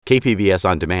KPBS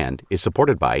On Demand is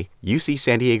supported by UC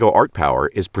San Diego Art Power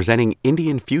is presenting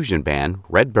Indian fusion band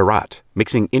Red Bharat,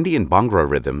 mixing Indian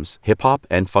Bhangra rhythms, hip-hop,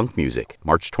 and funk music,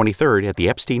 March 23rd at the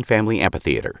Epstein Family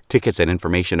Amphitheater. Tickets and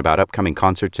information about upcoming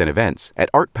concerts and events at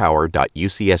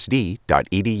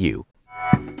artpower.ucsd.edu.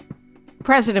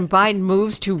 President Biden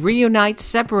moves to reunite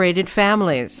separated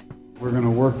families. We're going to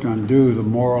work to undo the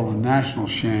moral and national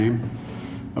shame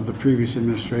of the previous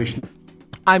administration.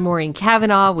 I'm Maureen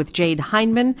Cavanaugh with Jade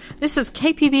Hindman. This is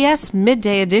KPBS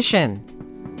Midday Edition.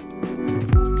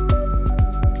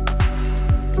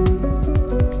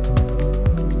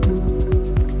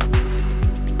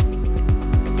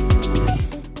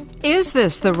 Is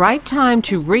this the right time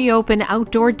to reopen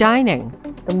outdoor dining?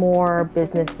 The more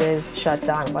businesses shut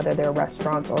down, whether they're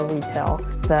restaurants or retail,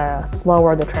 the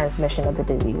slower the transmission of the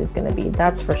disease is going to be.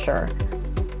 That's for sure.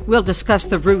 We'll discuss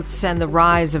the roots and the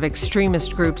rise of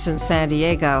extremist groups in San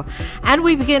Diego. And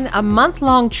we begin a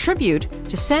month-long tribute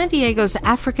to San Diego's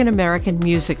African-American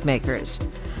music makers.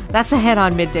 That's ahead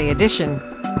on Midday Edition.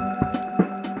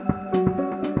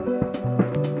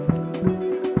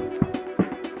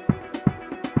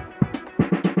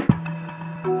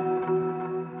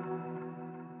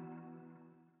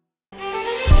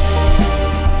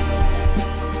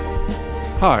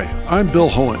 Hi, I'm Bill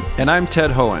Hohen. And I'm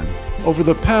Ted Hohen. Over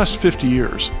the past 50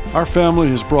 years, our family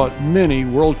has brought many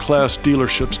world-class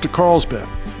dealerships to Carlsbad,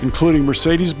 including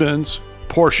Mercedes-Benz,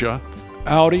 Porsche,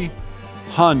 Audi,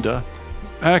 Honda,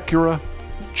 Acura,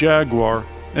 Jaguar,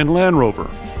 and Land Rover.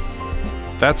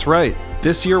 That's right.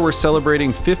 This year we're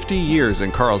celebrating 50 years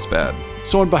in Carlsbad.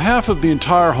 So on behalf of the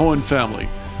entire Hohen family,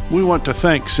 we want to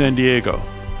thank San Diego.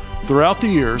 Throughout the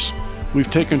years,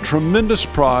 we've taken tremendous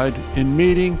pride in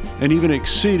meeting and even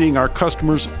exceeding our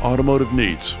customers' automotive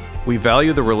needs. We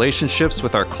value the relationships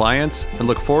with our clients and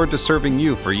look forward to serving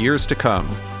you for years to come.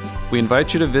 We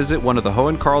invite you to visit one of the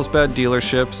Hohen Carlsbad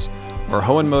dealerships or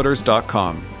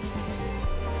hohenmotors.com.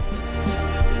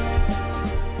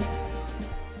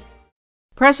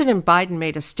 President Biden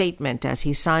made a statement as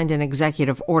he signed an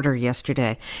executive order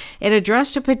yesterday. It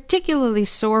addressed a particularly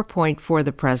sore point for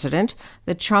the president,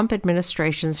 the Trump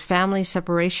administration's family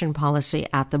separation policy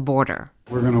at the border.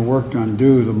 We're going to work to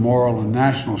undo the moral and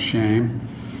national shame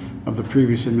of the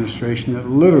previous administration that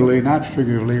literally, not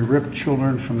figuratively, ripped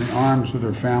children from the arms of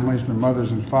their families, their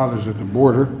mothers and fathers at the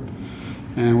border,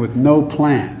 and with no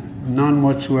plan, none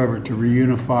whatsoever, to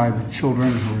reunify the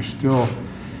children who are still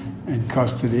in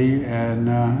custody and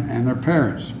their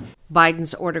parents.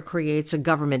 Biden's order creates a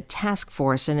government task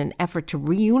force in an effort to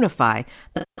reunify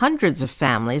the hundreds of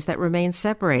families that remain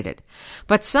separated.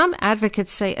 But some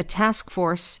advocates say a task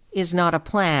force is not a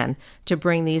plan to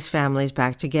bring these families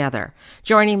back together.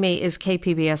 Joining me is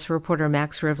KPBS reporter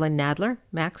Max Rivlin-Nadler.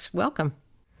 Max, welcome.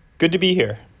 Good to be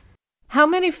here. How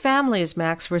many families,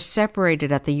 Max, were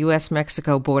separated at the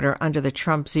U.S.-Mexico border under the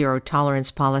Trump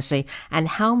zero-tolerance policy, and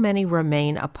how many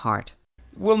remain apart?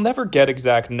 We'll never get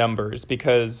exact numbers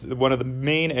because one of the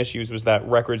main issues was that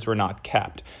records were not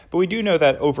kept. But we do know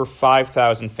that over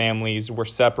 5,000 families were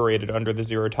separated under the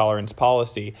zero-tolerance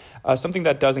policy. Something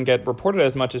that doesn't get reported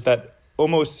as much is that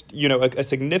almost, a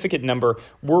significant number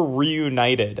were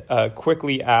reunited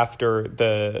quickly after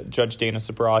the Judge Dana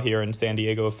Sabra here in San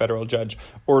Diego, a federal judge,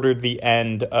 ordered the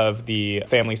end of the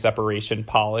family separation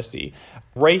policy.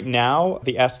 Right now,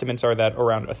 the estimates are that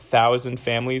around 1,000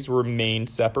 families remain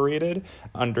separated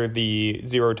under the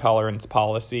zero-tolerance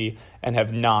policy and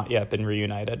have not yet been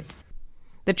reunited.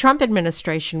 The Trump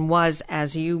administration was,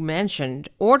 as you mentioned,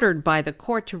 ordered by the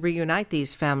court to reunite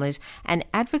these families, and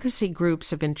advocacy groups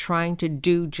have been trying to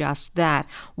do just that.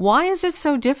 Why is it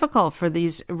so difficult for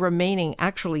these remaining,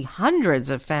 actually hundreds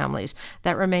of families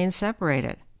that remain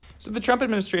separated? So the Trump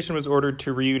administration was ordered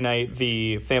to reunite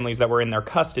the families that were in their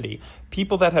custody.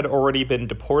 People that had already been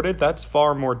deported, that's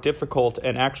far more difficult,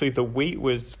 and actually the weight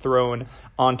was thrown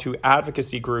onto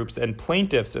advocacy groups and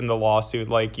plaintiffs in the lawsuit,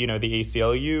 like, the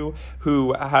ACLU,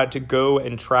 who had to go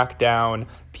and track down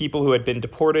people who had been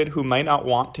deported, who might not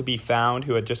want to be found,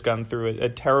 who had just gone through a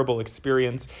terrible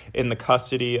experience in the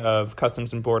custody of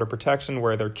Customs and Border Protection,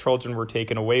 where their children were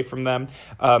taken away from them.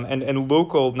 And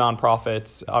local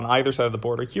nonprofits on either side of the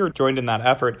border here joined in that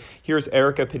effort. Here's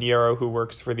Erica Pinheiro, who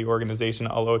works for the organization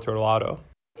Al Otro Lado.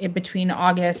 In between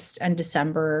August and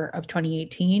December of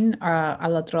 2018,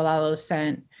 Al Otro Lado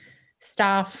sent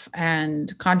staff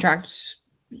and contract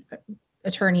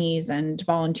attorneys and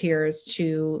volunteers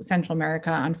to Central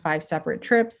America on 5 separate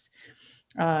trips,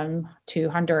 to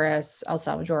Honduras, El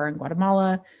Salvador, and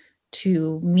Guatemala,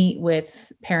 to meet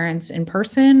with parents in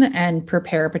person and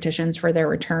prepare petitions for their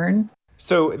return.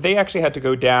 So they actually had to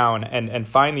go down and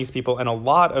find these people. And a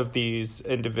lot of these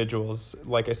individuals,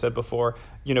 like I said before,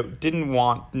 didn't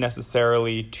want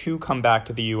necessarily to come back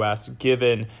to the U.S.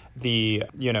 given the,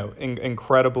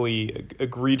 incredibly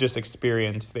egregious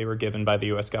experience they were given by the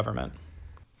U.S. government.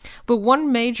 But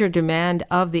one major demand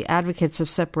of the advocates of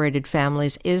separated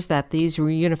families is that these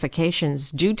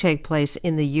reunifications do take place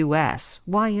in the U.S.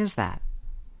 Why is that?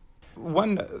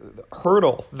 One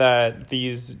hurdle that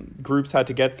these groups had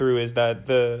to get through is that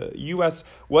the U.S.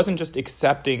 wasn't just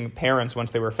accepting parents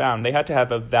once they were found. They had to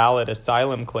have a valid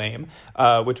asylum claim,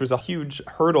 which was a huge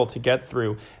hurdle to get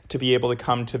through to be able to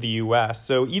come to the U.S.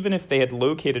 So even if they had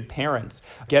located parents,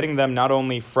 getting them not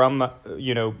only from,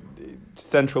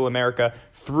 Central America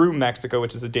through Mexico,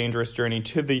 which is a dangerous journey,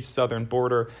 to the southern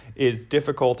border is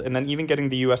difficult, and then even getting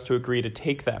the U.S. to agree to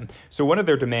take them. So one of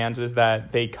their demands is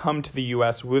that they come to the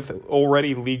U.S. with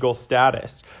already legal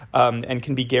status and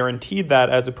can be guaranteed that,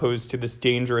 as opposed to this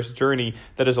dangerous journey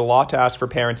that is a lot to ask for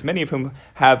parents, many of whom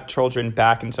have children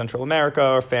back in Central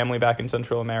America or family back in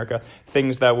Central America,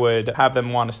 things that would have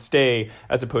them want to stay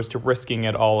as opposed to risking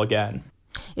it all again.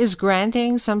 Is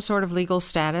granting some sort of legal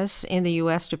status in the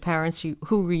U.S. to parents who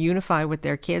reunify with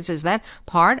their kids, is that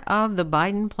part of the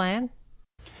Biden plan?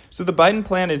 So the Biden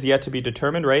plan is yet to be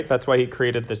determined, right? That's why he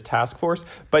created this task force.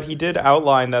 But he did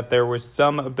outline that there was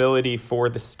some ability for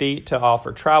the state to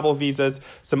offer travel visas,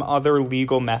 some other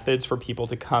legal methods for people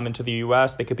to come into the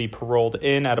U.S. They could be paroled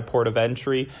in at a port of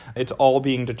entry. It's all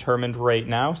being determined right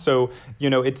now. So,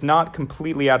 it's not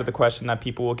completely out of the question that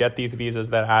people will get these visas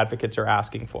that advocates are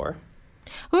asking for.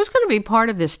 Who's going to be part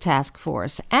of this task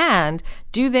force? And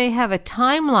do they have a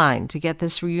timeline to get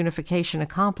this reunification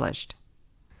accomplished?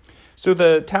 So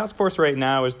the task force right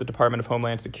now is the Department of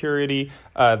Homeland Security,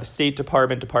 the State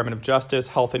Department, Department of Justice,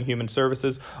 Health and Human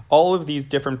Services, all of these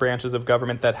different branches of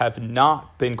government that have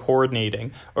not been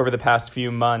coordinating over the past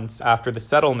few months after the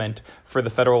settlement for the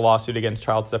federal lawsuit against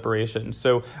child separation.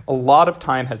 So a lot of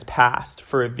time has passed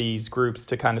for these groups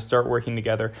to kind of start working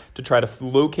together to try to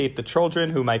locate the children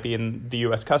who might be in the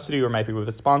U.S. custody or might be with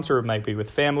a sponsor or might be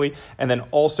with family, and then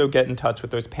also get in touch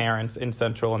with those parents in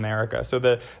Central America. So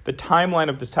the timeline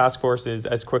of this task force is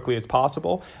as quickly as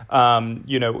possible.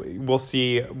 We'll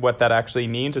see what that actually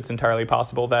means. It's entirely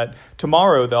possible that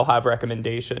tomorrow they'll have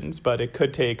recommendations, but it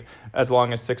could take as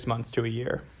long as 6 months to a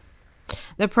year.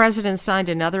 The president signed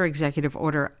another executive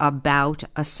order about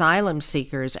asylum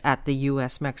seekers at the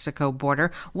U.S.-Mexico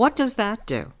border. What does that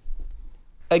do?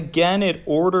 Again, it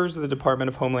orders the Department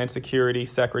of Homeland Security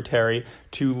Secretary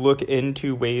to look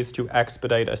into ways to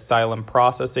expedite asylum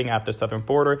processing at the southern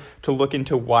border, to look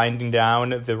into winding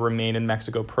down the Remain in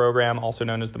Mexico program, also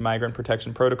known as the Migrant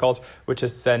Protection Protocols, which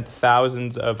has sent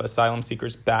thousands of asylum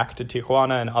seekers back to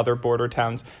Tijuana and other border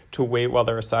towns to wait while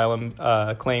their asylum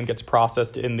claim gets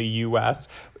processed in the U.S.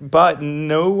 But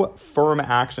no firm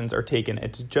actions are taken.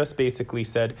 It's just basically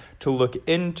said to look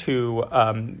into,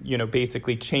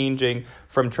 basically changing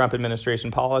from Trump administration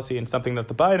policy, and something that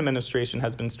the Biden administration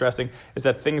has been stressing is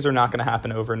that things are not going to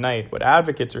happen overnight. What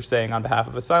advocates are saying on behalf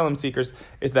of asylum seekers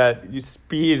is that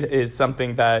speed is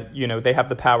something that, they have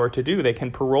the power to do. They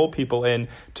can parole people in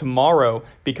tomorrow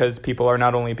because people are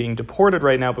not only being deported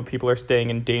right now, but people are staying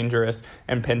in dangerous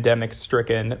and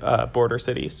pandemic-stricken border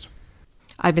cities.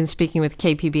 I've been speaking with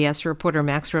KPBS reporter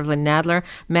Max Rivlin-Nadler.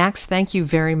 Max, thank you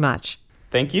very much.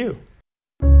 Thank you.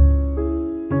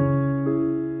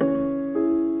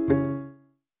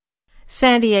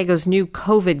 San Diego's new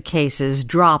COVID cases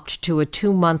dropped to a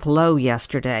 2-month low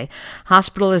yesterday.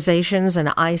 Hospitalizations and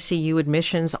ICU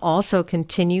admissions also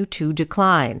continue to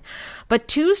decline. But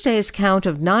Tuesday's count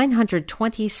of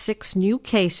 926 new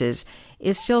cases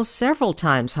is still several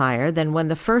times higher than when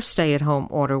the first stay-at-home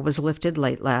order was lifted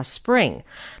late last spring.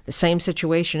 The same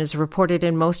situation is reported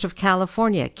in most of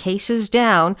California. Cases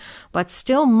down, but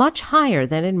still much higher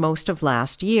than in most of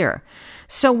last year.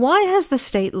 So why has the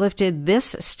state lifted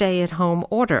this stay-at-home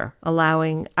order,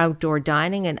 allowing outdoor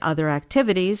dining and other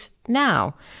activities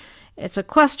now? It's a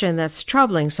question that's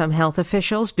troubling some health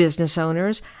officials, business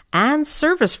owners, and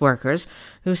service workers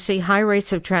who see high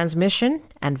rates of transmission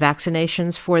and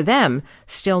vaccinations for them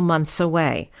still months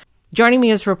away. Joining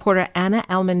me is reporter Anna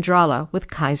Almendrala with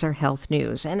Kaiser Health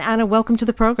News. And Anna, welcome to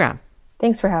the program.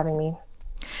 Thanks for having me.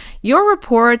 Your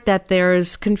report that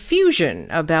there's confusion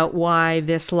about why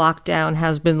this lockdown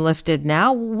has been lifted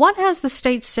now. What has the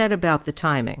state said about the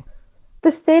timing?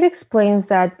 The state explains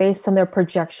that based on their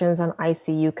projections on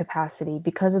ICU capacity,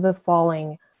 because of the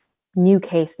falling new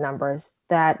case numbers,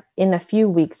 that in a few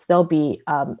weeks they'll be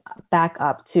back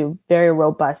up to very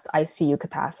robust ICU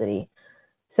capacity.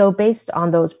 So based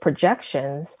on those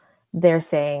projections, they're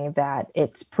saying that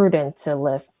it's prudent to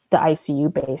lift the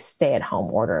ICU-based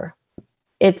stay-at-home order.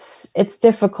 It's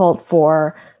difficult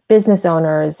for business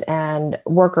owners and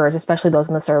workers, especially those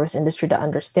in the service industry, to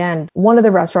understand. One of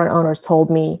the restaurant owners told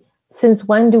me, "Since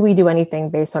when do we do anything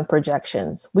based on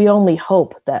projections? We only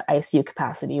hope that ICU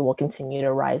capacity will continue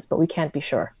to rise, but we can't be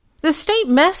sure." The state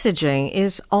messaging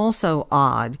is also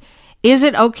odd. Is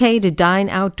it okay to dine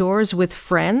outdoors with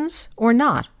friends or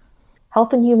not?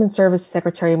 Health and Human Services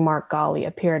Secretary Mark Ghaly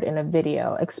appeared in a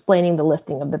video explaining the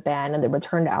lifting of the ban and the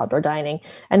return to outdoor dining.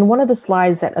 And one of the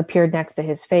slides that appeared next to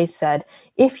his face said,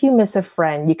 "If you miss a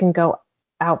friend, you can go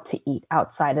out to eat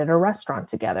outside at a restaurant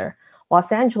together."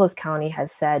 Los Angeles County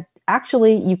has said,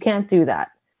 actually, you can't do that.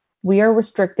 We are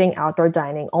restricting outdoor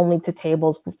dining only to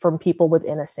tables from people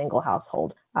within a single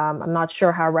household. I'm not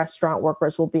sure how restaurant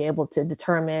workers will be able to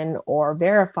determine or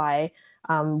verify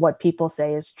what people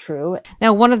say is true.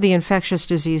 Now, one of the infectious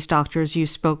disease doctors you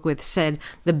spoke with said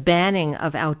the banning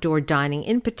of outdoor dining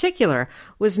in particular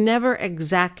was never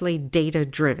exactly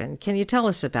data-driven. Can you tell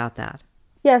us about that?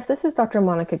 Yes, this is Dr.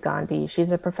 Monica Gandhi.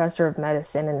 She's a professor of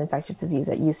medicine and infectious disease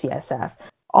at UCSF.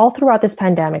 All throughout this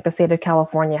pandemic, the state of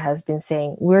California has been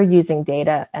saying we're using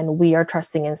data and we are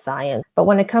trusting in science. But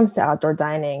when it comes to outdoor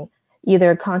dining,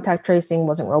 either contact tracing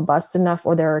wasn't robust enough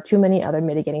or there are too many other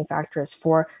mitigating factors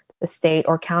for the state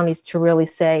or counties to really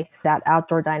say that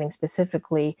outdoor dining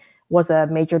specifically was a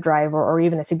major driver or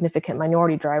even a significant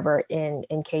minority driver in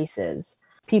cases.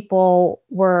 People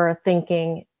were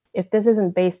thinking, if this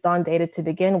isn't based on data to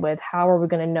begin with, how are we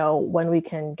going to know when we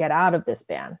can get out of this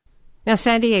ban? Now,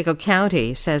 San Diego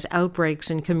County says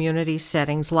outbreaks in community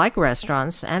settings like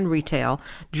restaurants and retail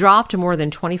dropped more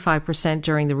than 25%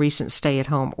 during the recent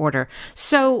stay-at-home order.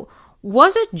 So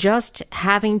was it just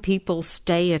having people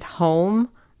stay at home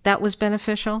that was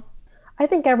beneficial? I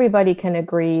think everybody can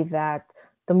agree that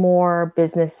the more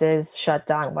businesses shut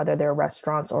down, whether they're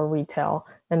restaurants or retail,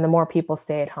 and the more people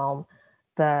stay at home,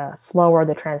 the slower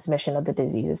the transmission of the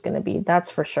disease is going to be.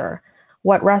 That's for sure.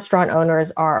 What restaurant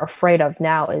owners are afraid of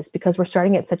now is because we're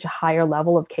starting at such a higher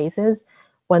level of cases,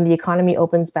 when the economy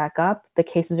opens back up, the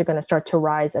cases are going to start to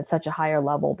rise at such a higher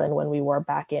level than when we were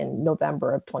back in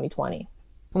November of 2020.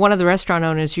 One of the restaurant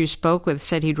owners you spoke with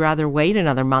said he'd rather wait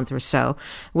another month or so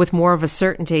with more of a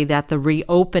certainty that the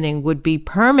reopening would be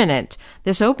permanent.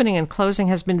 This opening and closing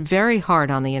has been very hard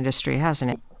on the industry,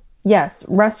 hasn't it? Yes,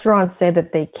 restaurants say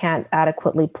that they can't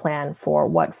adequately plan for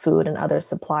what food and other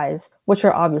supplies, which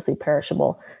are obviously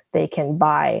perishable, they can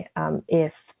buy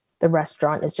if the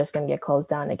restaurant is just going to get closed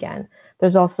down again.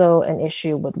 There's also an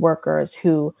issue with workers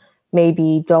who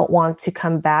maybe don't want to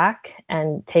come back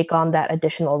and take on that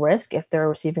additional risk if they're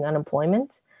receiving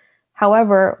unemployment.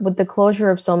 However, with the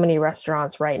closure of so many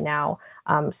restaurants right now,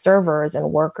 servers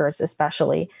and workers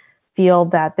especially feel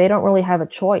that they don't really have a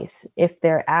choice. If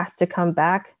they're asked to come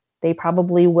back, they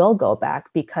probably will go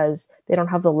back because they don't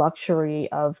have the luxury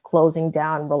of closing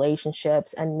down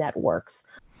relationships and networks.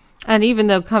 And even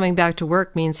though coming back to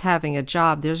work means having a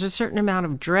job, there's a certain amount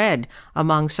of dread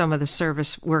among some of the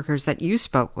service workers that you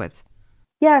spoke with.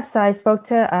 Yes, I spoke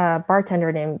to a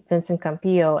bartender named Vincent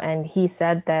Campillo, and he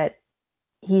said that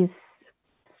he's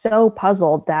so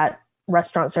puzzled that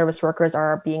restaurant service workers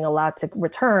are being allowed to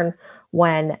return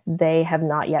when they have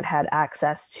not yet had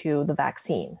access to the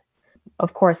vaccine.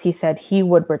 Of course, he said he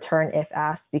would return if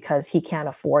asked because he can't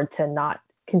afford to not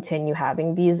continue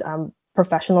having these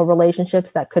professional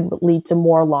relationships that could lead to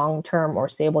more long-term or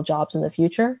stable jobs in the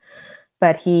future.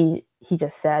 But he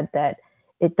just said that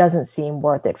it doesn't seem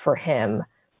worth it for him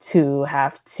to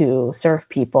have to serve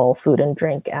people food and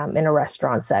drink in a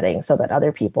restaurant setting so that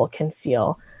other people can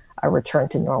feel a return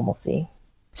to normalcy.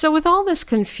 So with all this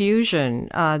confusion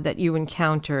that you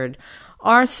encountered,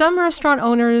 are some restaurant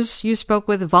owners you spoke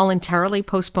with voluntarily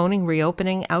postponing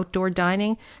reopening outdoor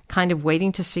dining, kind of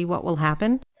waiting to see what will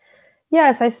happen?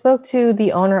 Yes, I spoke to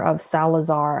the owner of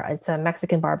Salazar. It's a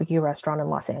Mexican barbecue restaurant in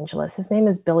Los Angeles. His name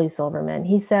is Billy Silverman.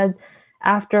 He said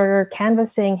after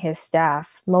canvassing his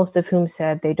staff, most of whom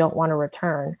said they don't want to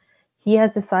return, he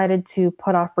has decided to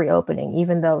put off reopening,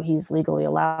 even though he's legally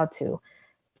allowed to.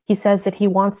 He says that he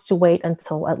wants to wait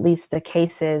until at least the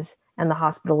cases and the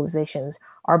hospitalizations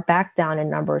are back down in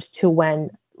numbers to when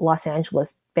Los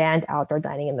Angeles banned outdoor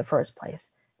dining in the first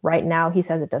place. Right now, he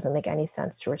says it doesn't make any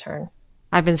sense to return.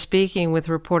 I've been speaking with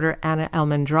reporter Anna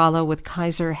Almendrala with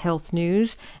Kaiser Health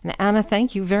News. And Anna,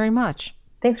 thank you very much.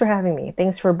 Thanks for having me.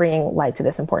 Thanks for bringing light to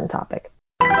this important topic.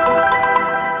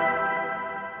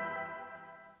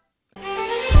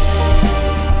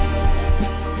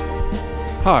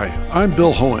 Hi, I'm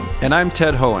Bill Hohen. And I'm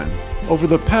Ted Hohen. Over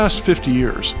the past 50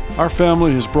 years, our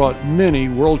family has brought many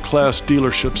world-class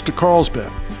dealerships to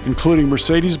Carlsbad, including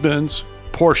Mercedes-Benz,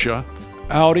 Porsche,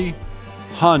 Audi,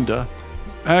 Honda,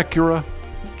 Acura,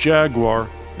 Jaguar,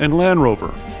 and Land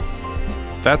Rover.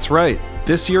 That's right.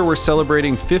 This year we're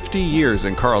celebrating 50 years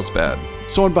in Carlsbad.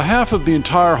 So on behalf of the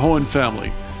entire Hoehn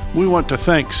family, we want to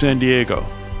thank San Diego.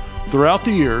 Throughout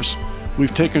the years,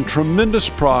 we've taken tremendous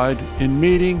pride in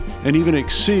meeting and even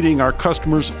exceeding our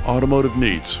customers' automotive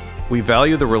needs. We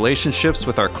value the relationships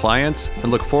with our clients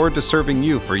and look forward to serving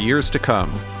you for years to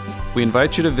come. We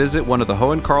invite you to visit one of the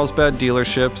Hoehn Carlsbad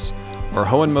dealerships or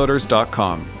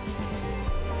hoehnmotors.com.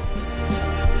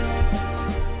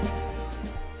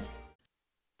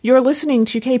 You're listening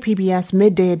to KPBS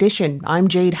Midday Edition. I'm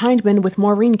Jade Hindman with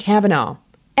Maureen Cavanaugh.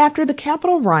 After the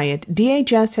Capitol riot,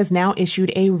 DHS has now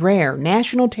issued a rare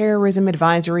national terrorism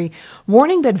advisory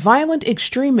warning that violent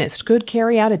extremists could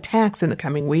carry out attacks in the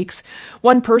coming weeks.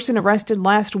 One person arrested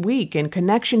last week in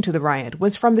connection to the riot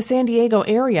was from the San Diego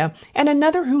area, and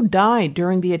another who died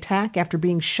during the attack after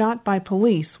being shot by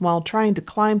police while trying to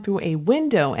climb through a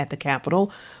window at the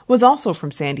Capitol was also from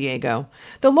San Diego.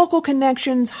 The local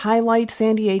connections highlight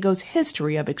San Diego's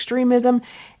history of extremism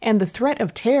and the threat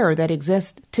of terror that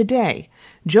exists today.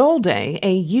 Joel Day,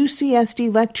 a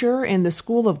UCSD lecturer in the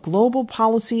School of Global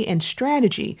Policy and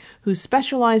Strategy, who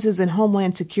specializes in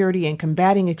homeland security and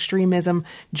combating extremism,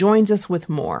 joins us with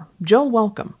more. Joel,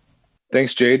 welcome.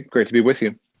 Thanks, Jade. Great to be with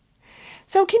you.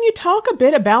 So can you talk a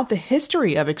bit about the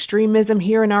history of extremism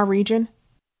here in our region?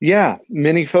 Yeah,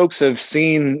 many folks have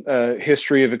seen a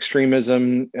history of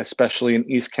extremism, especially in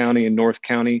East County and North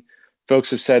County.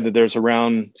 Folks have said that there's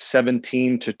around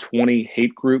 17 to 20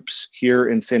 hate groups here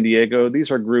in San Diego.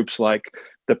 These are groups like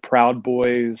the Proud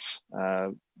Boys,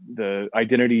 the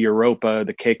Identity Europa,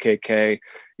 the KKK.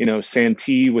 You know,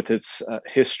 Santee, with its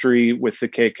history with the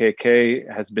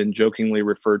KKK, has been jokingly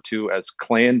referred to as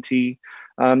Clan T.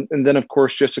 And then, of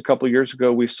course, just a couple of years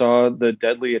ago, we saw the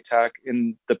deadly attack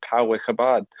in the Poway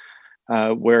Chabad,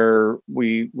 where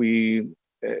we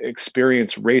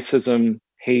experienced racism,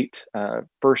 hate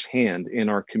firsthand in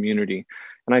our community.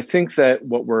 And I think that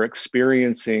what we're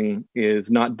experiencing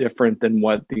is not different than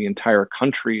what the entire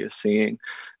country is seeing,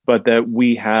 but that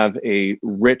we have a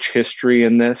rich history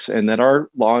in this and that our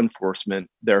law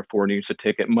enforcement, therefore, needs to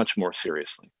take it much more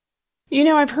seriously. You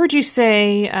know, I've heard you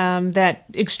say that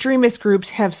extremist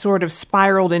groups have sort of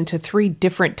spiraled into three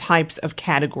different types of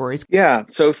categories. Yeah,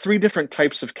 so three different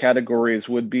types of categories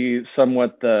would be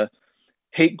somewhat the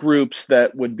hate groups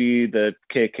that would be the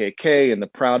KKK and the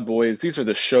Proud Boys. These are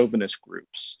the chauvinist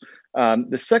groups.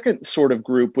 The second sort of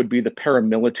group would be the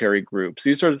paramilitary groups.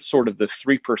 These are sort of the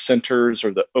 3%ers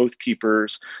or the Oath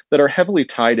Keepers that are heavily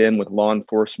tied in with law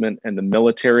enforcement and the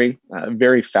military,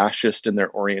 very fascist in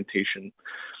their orientation.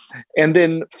 And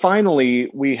then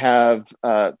finally, we have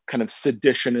kind of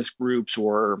seditionist groups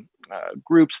or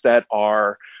groups that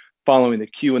are following the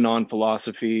QAnon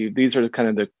philosophy. These are kind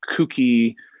of the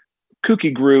kooky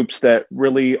groups that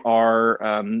really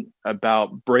are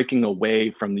about breaking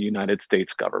away from the United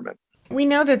States government. We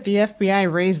know that the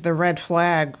FBI raised the red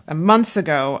flag months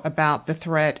ago about the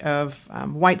threat of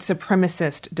white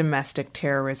supremacist domestic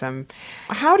terrorism.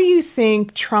 How do you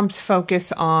think Trump's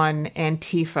focus on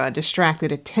Antifa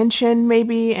distracted attention,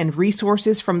 maybe, and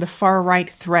resources from the far-right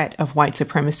threat of white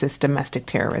supremacist domestic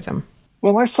terrorism?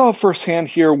 Well, I saw firsthand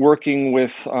here working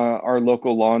with our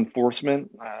local law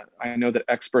enforcement. I know that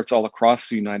experts all across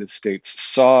the United States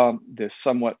saw this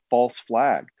somewhat false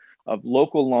flag of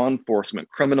local law enforcement,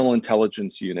 criminal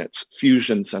intelligence units,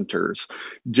 fusion centers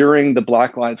during the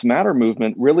Black Lives Matter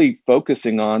movement, really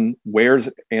focusing on where's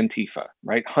Antifa,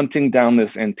 right? Hunting down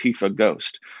this Antifa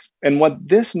ghost. And what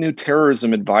this new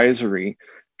terrorism advisory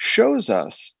shows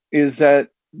us is that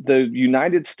the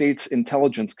United States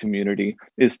intelligence community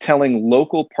is telling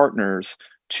local partners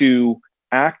to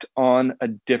act on a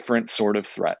different sort of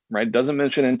threat, right? It doesn't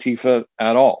mention Antifa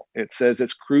at all. It says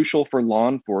it's crucial for law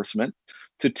enforcement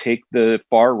to take the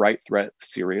far right threat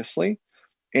seriously,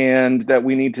 and that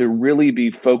we need to really be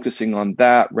focusing on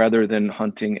that rather than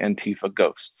hunting Antifa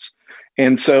ghosts.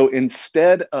 And so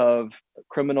instead of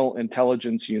criminal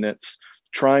intelligence units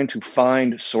trying to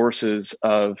find sources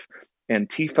of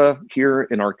Antifa here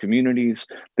in our communities,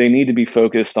 they need to be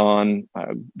focused on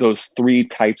those three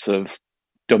types of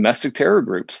domestic terror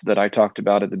groups that I talked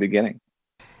about at the beginning.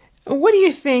 What do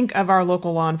you think of our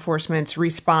local law enforcement's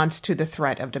response to the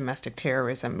threat of domestic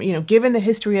terrorism? You know, given the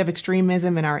history of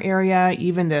extremism in our area,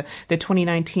 even the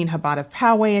 2019 Chabad of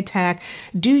Poway attack,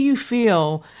 do you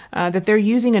feel that they're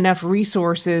using enough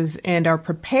resources and are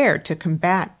prepared to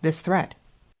combat this threat?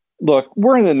 Look,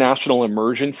 we're in a national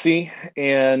emergency,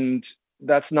 and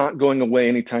that's not going away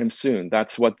anytime soon.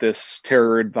 That's what this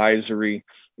terror advisory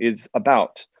is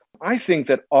about. I think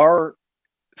that our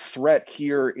threat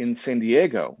here in San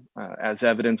Diego, as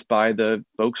evidenced by the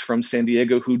folks from San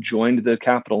Diego who joined the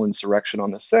Capitol insurrection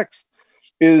on the 6th,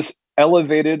 is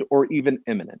elevated or even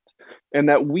imminent, and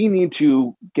that we need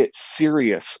to get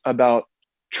serious about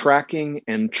tracking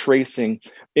and tracing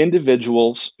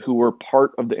individuals who were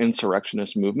part of the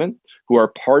insurrectionist movement, who are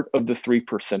part of the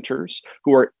 3%ers,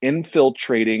 who are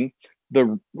infiltrating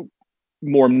the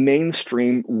more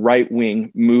mainstream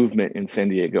right-wing movement in San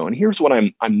Diego. And here's what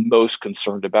I'm most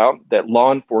concerned about, that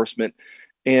law enforcement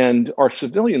and our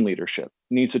civilian leadership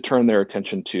needs to turn their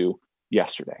attention to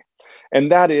yesterday.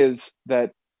 And that is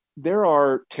that there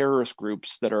are terrorist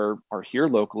groups that are here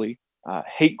locally,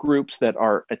 hate groups that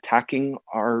are attacking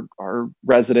our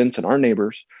residents and our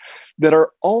neighbors, that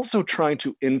are also trying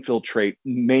to infiltrate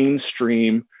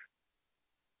mainstream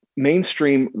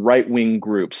right-wing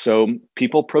groups. So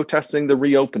people protesting the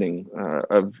reopening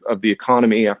of the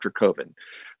economy after COVID,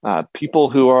 people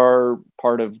who are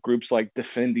part of groups like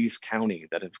Defend East County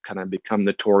that have kind of become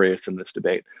notorious in this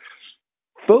debate,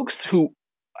 folks who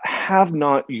have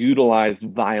not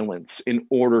utilized violence in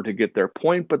order to get their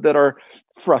point, but that are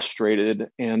frustrated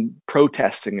and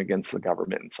protesting against the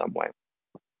government in some way.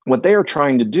 What they are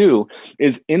trying to do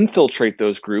is infiltrate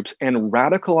those groups and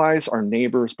radicalize our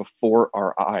neighbors before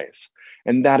our eyes.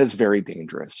 And that is very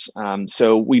dangerous.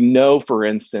 So we know, for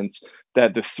instance,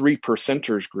 that the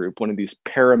 3%ers group, one of these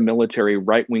paramilitary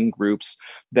right-wing groups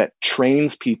that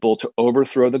trains people to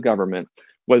overthrow the government,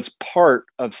 was part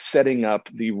of setting up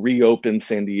the Reopen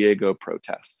San Diego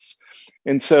protests.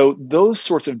 And so those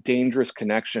sorts of dangerous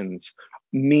connections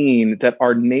mean that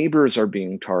our neighbors are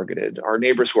being targeted. Our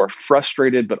neighbors who are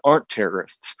frustrated but aren't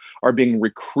terrorists are being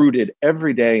recruited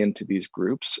every day into these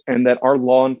groups, and that our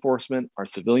law enforcement, our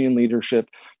civilian leadership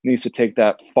needs to take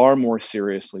that far more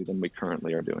seriously than we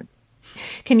currently are doing.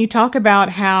 Can you talk about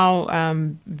how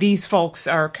these folks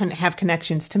have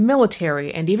connections to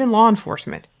military and even law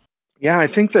enforcement? Yeah, I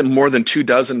think that more than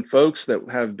 24 folks that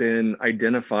have been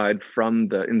identified from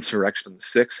the insurrection of the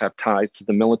 6th have ties to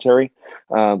the military.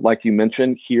 Like you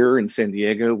mentioned, here in San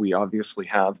Diego, we obviously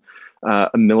have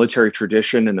a military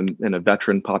tradition and a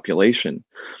veteran population.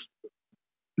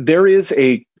 There is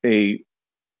a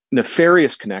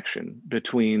nefarious connection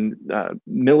between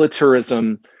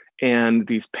militarism and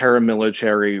these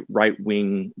paramilitary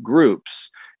right-wing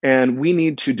groups. And we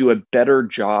need to do a better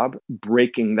job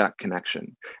breaking that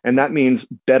connection. And that means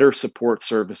better support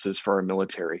services for our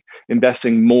military,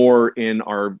 investing more in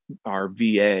our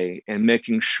VA, and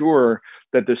making sure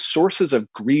that the sources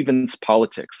of grievance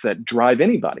politics that drive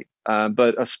anybody,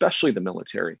 but especially the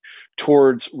military,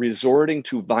 towards resorting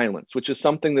to violence, which is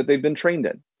something that they've been trained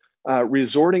in,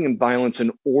 resorting in violence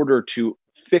in order to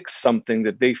fix something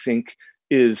that they think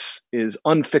is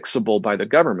unfixable by the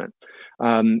government.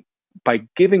 By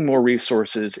giving more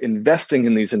resources, investing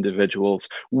in these individuals,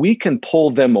 we can pull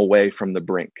them away from the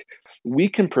brink. We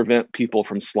can prevent people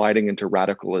from sliding into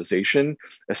radicalization,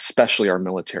 especially our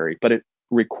military, but it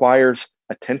requires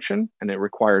attention and it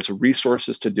requires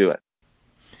resources to do it.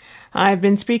 I've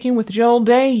been speaking with Joel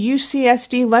Day,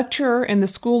 UCSD lecturer in the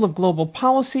School of Global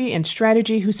Policy and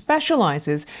Strategy, who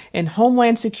specializes in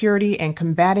homeland security and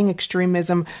combating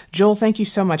extremism. Joel, thank you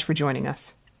so much for joining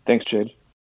us. Thanks, Jade.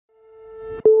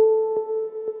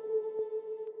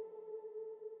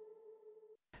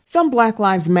 Some Black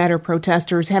Lives Matter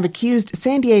protesters have accused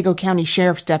San Diego County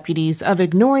Sheriff's deputies of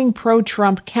ignoring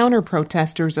pro-Trump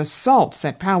counter-protesters' assaults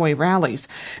at Poway rallies.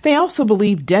 They also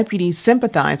believe deputies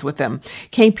sympathize with them.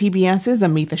 KPBS's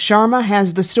Amitha Sharma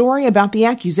has the story about the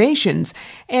accusations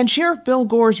and Sheriff Bill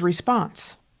Gore's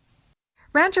response.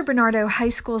 Rancho Bernardo High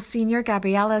School senior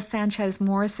Gabriela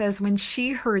Sanchez-Moore says when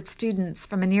she heard students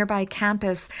from a nearby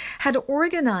campus had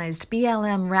organized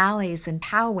BLM rallies in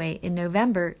Poway in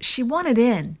November, she wanted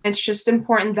in. It's just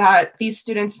important that these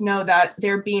students know that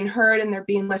they're being heard and they're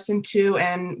being listened to,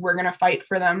 and we're going to fight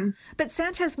for them. But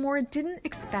Sanchez-Moore didn't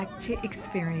expect to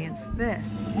experience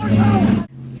this.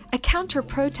 A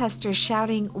counter-protester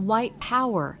shouting "White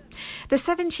Power." The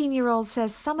 17-year-old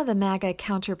says some of the MAGA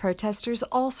counter-protesters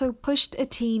also pushed a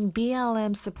teen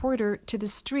BLM supporter to the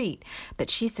street, but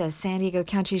she says San Diego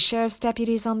County Sheriff's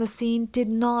deputies on the scene did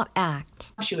not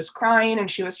act. She was crying and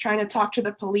she was trying to talk to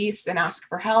the police and ask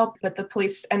for help, but the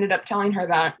police ended up telling her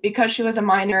that because she was a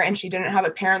minor and she didn't have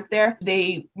a parent there,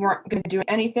 they weren't going to do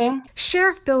anything.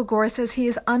 Sheriff Bill Gore says he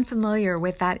is unfamiliar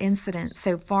with that incident.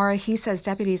 So far, he says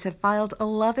deputies have filed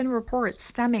 11 reports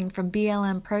stemming from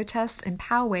BLM protests in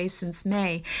Poway since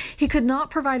May. He could not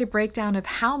provide a breakdown of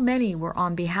how many were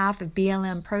on behalf of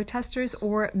BLM protesters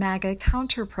or MAGA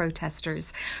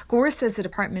counter-protesters. Gore says the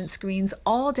department screens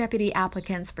all deputy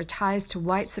applicants for ties to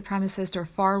white supremacist or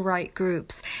far-right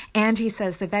groups And he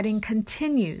says the vetting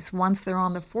continues once they're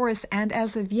on the force, and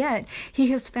as of yet,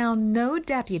 he has found no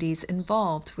deputies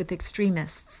involved with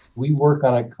extremists. We work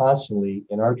on it constantly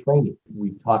in our training.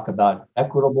 We talk about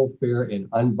equitable, fair, and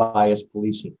unbiased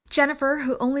policing. Jennifer,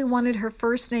 who only wanted her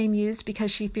first name used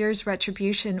because she fears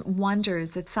retribution,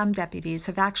 wonders if some deputies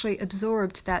have actually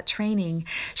absorbed that training.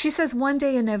 She says one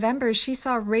day in November, she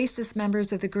saw racist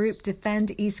members of the group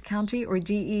Defend East County, or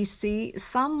DEC,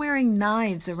 some wearing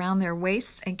knives around their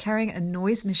waists and carrying a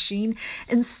noise machine,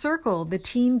 encircle the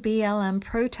teen BLM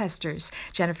protesters.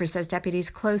 Jennifer says deputies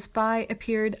close by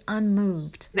appeared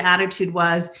unmoved. The attitude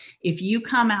was, if you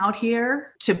come out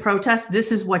here to protest,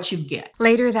 this is what you get.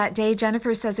 Later that day,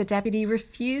 Jennifer says a deputy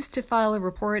refused to file a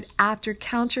report after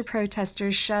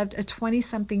counter-protesters shoved a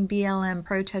 20-something BLM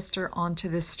protester onto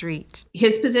the street.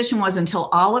 His position was, until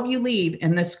all of you leave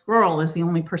and this girl is the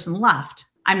only person left,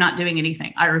 I'm not doing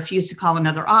anything. I refuse to call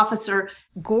another officer.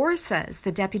 Gore says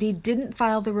the deputy didn't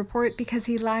file the report because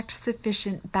he lacked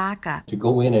sufficient backup. To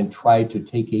go in and try to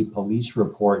take a police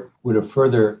report would have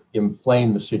further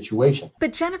inflamed the situation.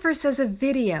 But Jennifer says a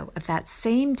video of that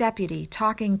same deputy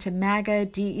talking to MAGA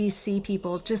DEC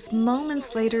people just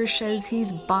moments later shows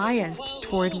he's biased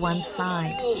toward one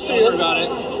side. Got it.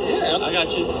 Yeah, I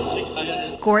got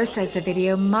you. Gore says the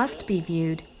video must be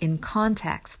viewed in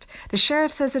context. The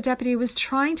sheriff says the deputy was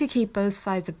trying to keep both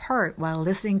sides apart while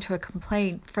listening to a complaint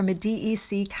from a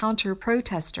DEC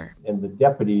counter-protester. And the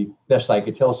deputy, best I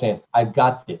could tell, saying, I've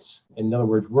got this. In other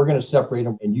words, we're going to separate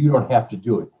them and you don't have to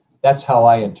do it. That's how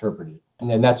I interpret it. And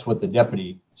then that's what the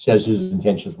deputy says his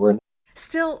intentions were.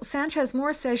 Still, Sanchez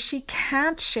Moore says she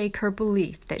can't shake her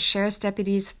belief that sheriff's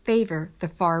deputies favor the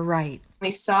far right. We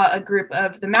saw a group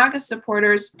of the MAGA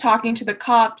supporters talking to the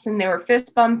cops, and they were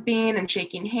fist bumping and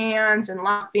shaking hands and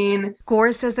laughing.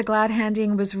 Gore says the glad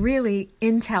handing was really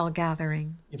intel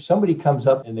gathering. If somebody comes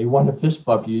up and they want to fist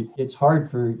bump you, it's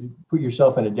hard for you to put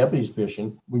yourself in a deputy's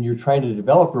position when you're trying to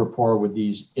develop a rapport with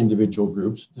these individual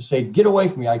groups to say, get away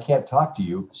from me, I can't talk to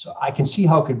you. So I can see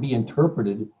how it could be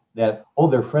interpreted that, oh,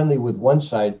 they're friendly with one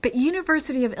side. But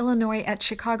University of Illinois at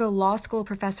Chicago Law School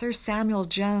professor Samuel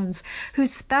Jones, who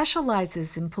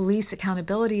specializes in police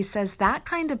accountability, says that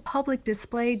kind of public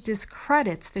display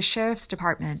discredits the sheriff's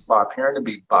department. By appearing to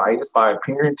be biased, by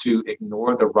appearing to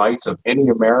ignore the rights of any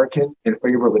American in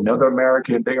favor of another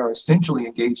American, they are essentially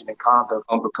engaging in conduct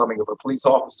unbecoming of a police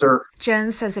officer.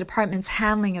 Jones says the department's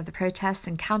handling of the protests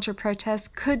and counter-protests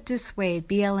could dissuade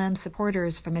BLM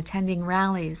supporters from attending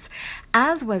rallies,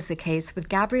 as was the case with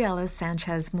Gabriela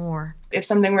Sanchez Moore. If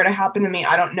something were to happen to me,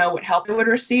 I don't know what help I would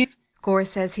receive. Gore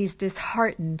says he's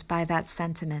disheartened by that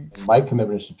sentiment. My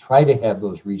commitment is to try to have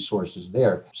those resources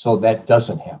there so that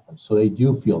doesn't happen, so they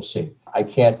do feel safe. I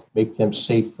can't make them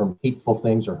safe from hateful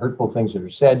things or hurtful things that are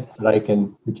said, but I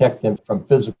can protect them from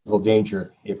physical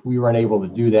danger. If we were unable to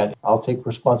do that, I'll take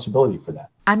responsibility for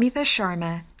that. Amita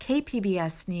Sharma,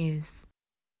 KPBS News.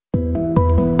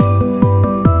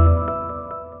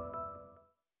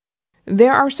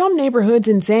 There are some neighborhoods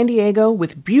in San Diego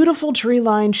with beautiful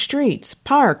tree-lined streets,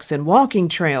 parks and walking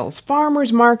trails,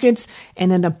 farmers markets,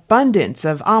 and an abundance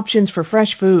of options for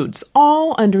fresh foods,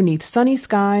 all underneath sunny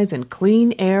skies and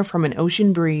clean air from an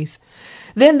ocean breeze.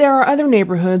 Then there are other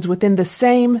neighborhoods within the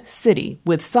same city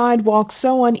with sidewalks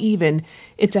so uneven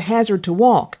it's a hazard to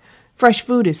walk. Fresh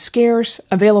food is scarce,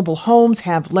 available homes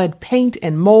have lead paint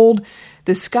and mold,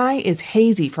 the sky is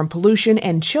hazy from pollution,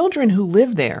 and children who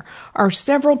live there are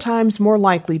several times more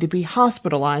likely to be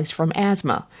hospitalized from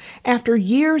asthma. After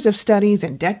years of studies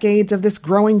and decades of this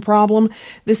growing problem,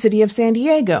 the city of San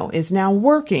Diego is now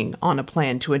working on a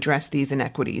plan to address these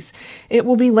inequities. It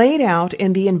will be laid out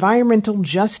in the environmental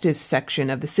justice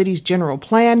section of the city's general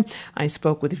plan. I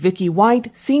spoke with Vicki White,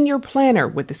 senior planner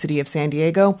with the city of San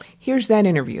Diego. Here's that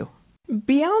interview.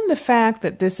 Beyond the fact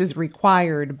that this is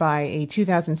required by a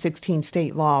 2016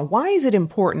 state law, why is it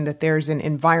important that there's an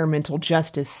environmental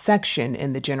justice section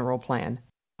in the general plan?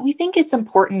 We think it's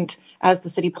important as the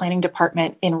city planning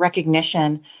department in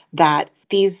recognition that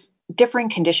these differing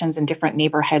conditions in different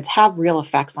neighborhoods have real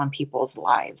effects on people's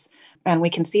lives. And we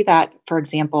can see that, for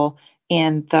example,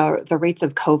 in the rates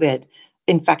of COVID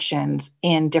infections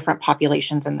in different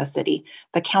populations in the city.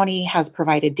 The county has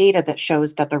provided data that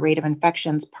shows that the rate of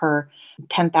infections per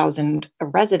 10,000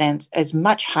 residents is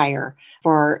much higher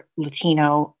for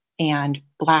Latino and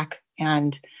Black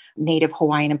and Native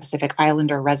Hawaiian and Pacific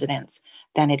Islander residents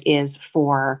than it is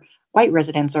for white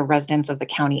residents or residents of the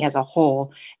county as a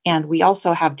whole. And we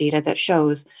also have data that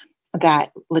shows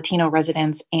that Latino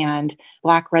residents and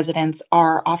Black residents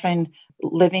are often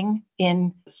living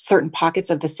in certain pockets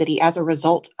of the city as a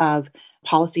result of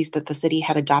policies that the city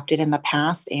had adopted in the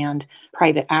past and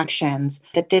private actions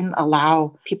that didn't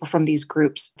allow people from these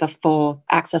groups the full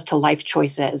access to life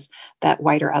choices that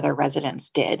white or other residents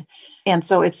did. And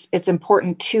so it's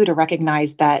important too to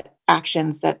recognize that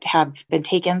actions that have been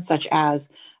taken, such as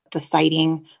the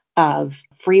siting of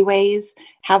freeways,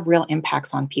 have real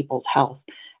impacts on people's health.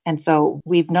 And so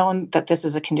we've known that this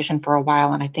is a condition for a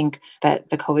while. And I think that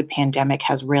the COVID pandemic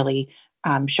has really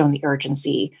shown the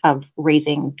urgency of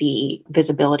raising the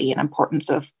visibility and importance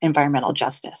of environmental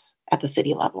justice at the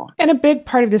city level. And a big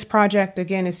part of this project,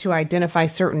 again, is to identify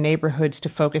certain neighborhoods to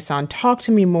focus on. Talk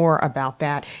to me more about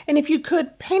that. And if you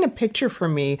could paint a picture for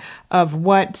me of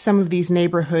what some of these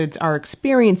neighborhoods are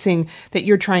experiencing that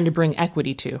you're trying to bring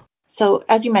equity to. So,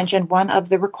 as you mentioned, one of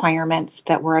the requirements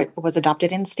that was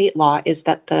adopted in state law is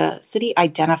that the city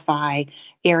identify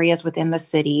areas within the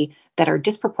city that are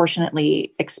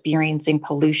disproportionately experiencing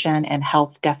pollution and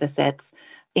health deficits,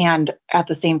 and at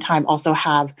the same time also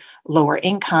have lower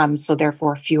income, so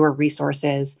therefore fewer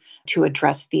resources to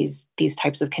address these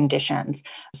types of conditions.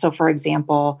 So, for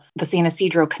example, the San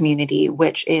Ysidro community,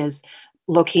 which is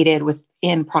located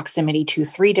within proximity to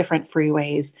 3 different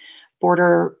freeways,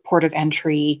 border port of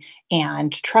entry,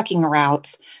 and trucking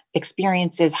routes,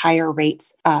 experiences higher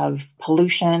rates of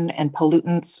pollution and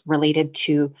pollutants related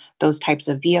to those types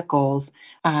of vehicles.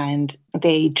 And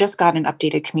they just got an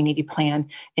updated community plan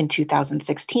in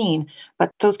 2016,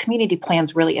 but those community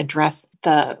plans really address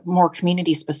the more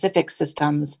community-specific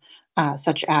systems,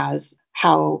 such as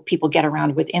how people get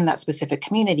around within that specific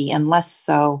community, and less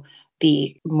so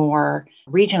the more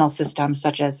regional systems,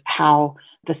 such as how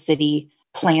the city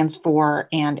plans for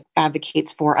and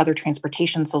advocates for other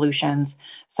transportation solutions,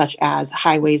 such as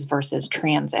highways versus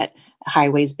transit,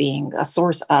 highways being a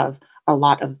source of a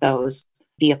lot of those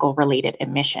vehicle-related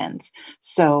emissions.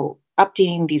 So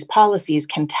updating these policies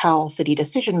can tell city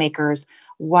decision makers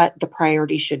what the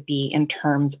priority should be in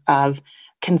terms of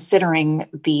considering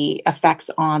the effects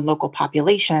on local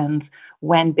populations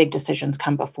when big decisions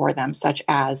come before them, such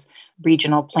as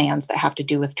regional plans that have to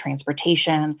do with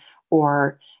transportation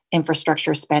or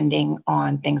infrastructure spending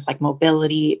on things like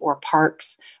mobility or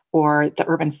parks or the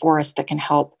urban forest that can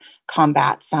help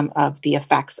combat some of the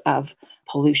effects of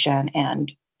pollution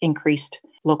and increased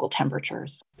local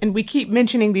temperatures. And we keep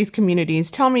mentioning these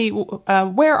communities. Tell me,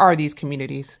 where are these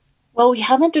communities? Well, we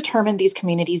haven't determined these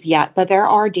communities yet, but there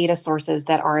are data sources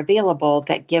that are available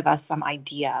that give us some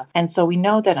idea. And so we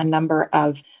know that a number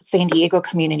of San Diego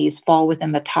communities fall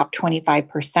within the top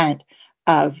 25%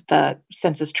 of the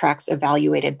census tracts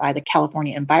evaluated by the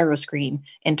California EnviroScreen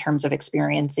in terms of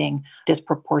experiencing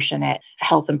disproportionate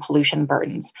health and pollution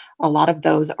burdens. A lot of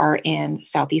those are in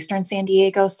southeastern San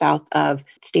Diego, south of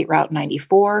State Route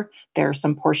 94. There are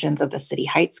some portions of the City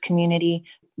Heights community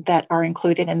that are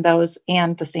included in those,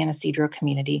 and the San Ysidro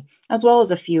community, as well as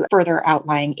a few further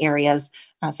outlying areas,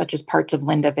 such as parts of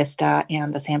Linda Vista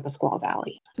and the San Pasqual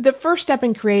Valley. The first step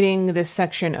in creating this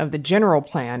section of the general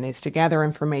plan is to gather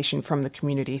information from the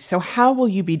community. So how will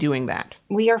you be doing that?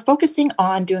 We are focusing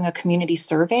on doing a community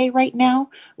survey right now,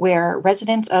 where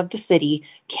residents of the city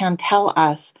can tell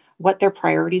us what their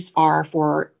priorities are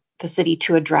for the city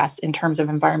to address in terms of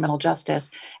environmental justice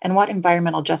and what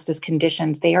environmental justice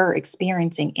conditions they are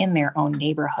experiencing in their own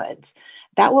neighborhoods.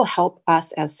 That will help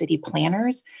us as city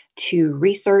planners to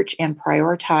research and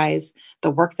prioritize the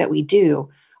work that we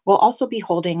do. We'll also be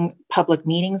holding public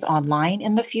meetings online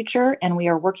in the future, and we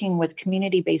are working with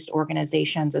community-based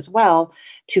organizations as well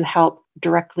to help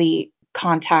directly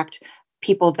contact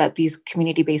people that these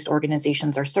community-based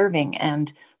organizations are serving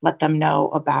and let them know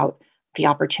about the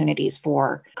opportunities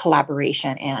for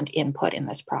collaboration and input in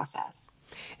this process.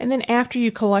 And then after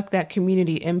you collect that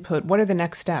community input, what are the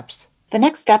next steps? The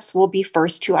next steps will be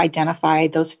first to identify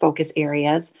those focus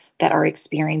areas that are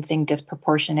experiencing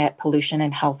disproportionate pollution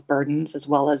and health burdens, as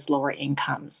well as lower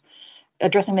incomes.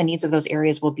 Addressing the needs of those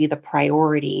areas will be the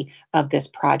priority of this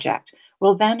project.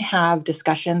 We'll then have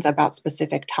discussions about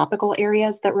specific topical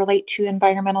areas that relate to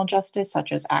environmental justice,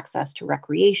 such as access to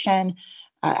recreation,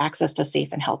 access to safe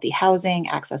and healthy housing,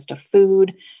 access to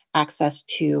food, access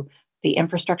to the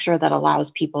infrastructure that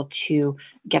allows people to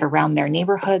get around their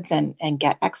neighborhoods and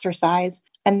get exercise.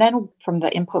 And then from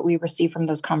the input we receive from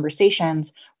those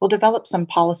conversations, we'll develop some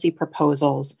policy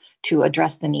proposals to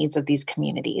address the needs of these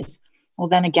communities. We'll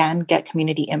then again get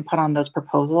community input on those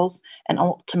proposals and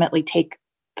ultimately take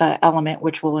the element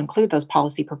which will include those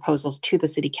policy proposals to the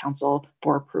City Council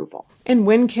for approval. And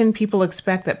when can people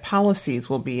expect that policies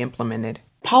will be implemented?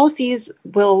 Policies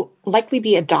will likely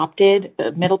be adopted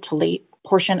middle to late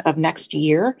portion of next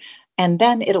year. And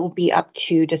then it will be up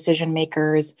to decision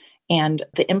makers and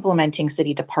the implementing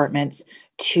city departments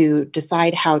to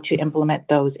decide how to implement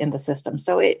those in the system.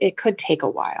 So it could take a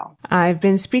while. I've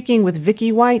been speaking with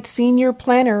Vicki White, Senior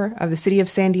Planner of the City of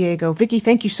San Diego. Vicki,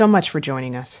 thank you so much for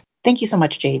joining us. Thank you so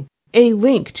much, Jade. A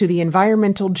link to the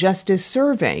Environmental Justice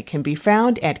Survey can be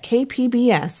found at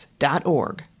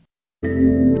kpbs.org.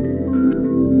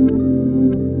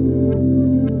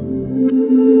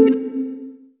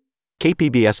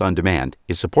 KPBS On Demand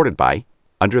is supported by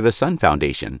Under the Sun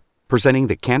Foundation, presenting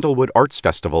the Candlewood Arts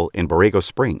Festival in Borrego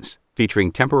Springs,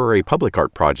 featuring temporary public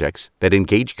art projects that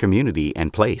engage community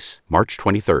and place. March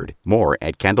 23rd. More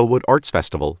at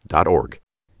candlewoodartsfestival.org.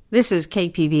 This is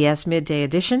KPBS Midday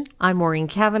Edition. I'm Maureen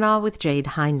Cavanaugh with Jade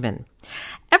Hindman.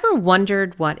 Ever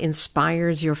wondered what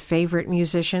inspires your favorite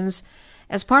musicians?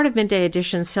 As part of Midday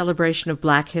Edition's celebration of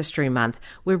Black History Month,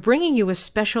 we're bringing you a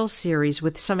special series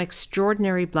with some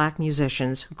extraordinary Black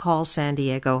musicians who call San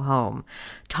Diego home,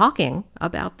 talking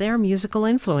about their musical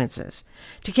influences.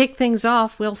 To kick things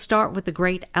off, we'll start with the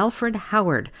great Alfred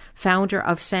Howard, founder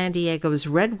of San Diego's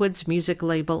Redwoods music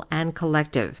label and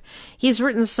collective. He's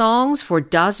written songs for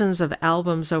dozens of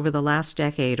albums over the last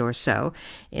decade or so.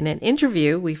 In an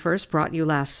interview we first brought you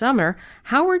last summer,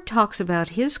 Howard talks about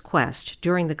his quest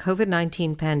during the COVID-19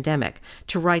 pandemic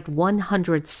to write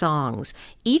 100 songs,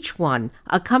 each one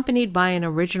accompanied by an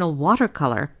original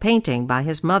watercolor painting by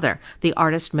his mother, the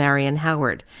artist Marion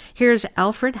Howard. Here's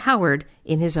Alfred Howard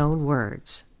in his own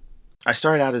words. I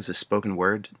started out as a spoken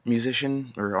word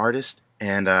musician or artist,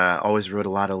 and always wrote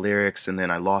a lot of lyrics, and then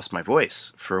I lost my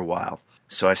voice for a while.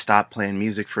 So I stopped playing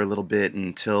music for a little bit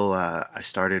until I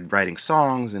started writing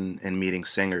songs and meeting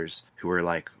singers who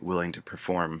were willing to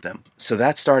perform them. So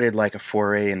that started like a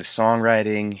foray into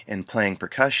songwriting and playing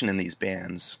percussion in these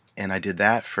bands. And I did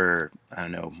that for,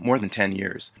 more than 10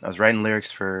 years. I was writing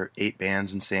lyrics for 8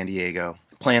 bands in San Diego,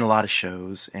 playing a lot of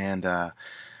shows. And I've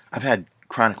had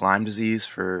chronic Lyme disease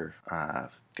for,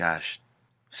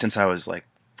 since I was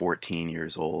 14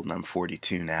 years old, and I'm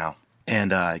 42 now.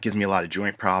 And it gives me a lot of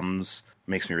joint problems.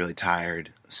 Makes me really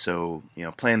tired. So,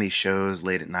 playing these shows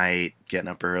late at night, getting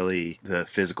up early, the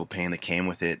physical pain that came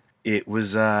with it, it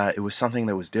was something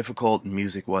that was difficult, and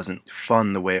music wasn't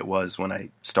fun the way it was when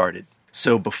I started.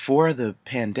 So before the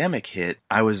pandemic hit,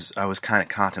 I was kind of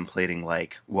contemplating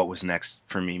what was next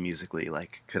for me musically.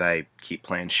 Could I keep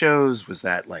playing shows? Was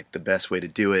that the best way to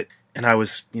do it? And I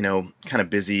was, kind of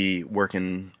busy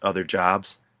working other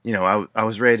jobs. I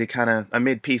was ready to I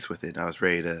made peace with it. I was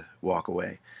ready to walk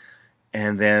away.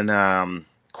 And then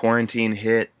quarantine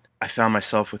hit. I found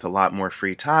myself with a lot more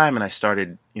free time, and I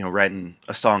started, writing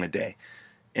a song a day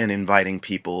and inviting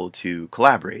people to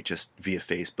collaborate just via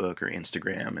Facebook or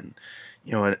Instagram. And,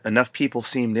 enough people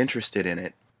seemed interested in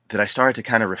it that I started to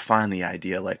kind of refine the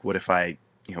idea. What if I,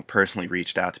 personally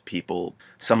reached out to people,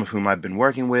 some of whom I've been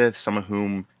working with, some of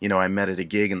whom, I met at a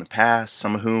gig in the past,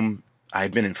 some of whom I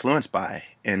had been influenced by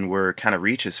and were kind of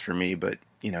reaches for me, but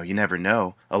you never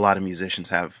know. A lot of musicians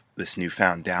have this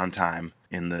newfound downtime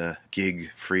in the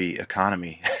gig-free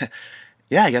economy.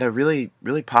 Yeah, I got a really,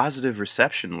 really positive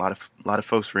reception. A lot of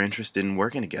folks were interested in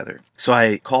working together. So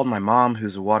I called my mom,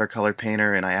 who's a watercolor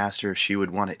painter, and I asked her if she would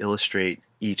want to illustrate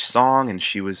each song, and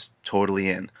she was totally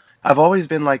in. I've always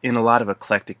been in a lot of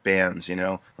eclectic bands,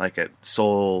 like a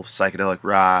soul, psychedelic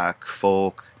rock,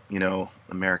 folk,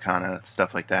 Americana,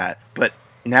 stuff like that. But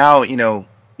now,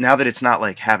 now that it's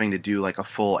not having to do a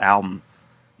full album,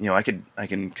 I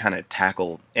can kind of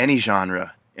tackle any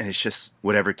genre, and it's just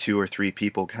whatever 2 or 3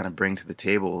 people kind of bring to the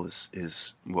table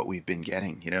is what we've been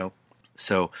getting,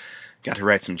 So got to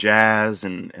write some jazz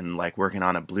and working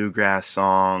on a bluegrass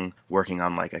song, working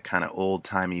on a kind of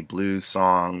old-timey blues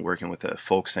song, working with a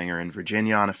folk singer in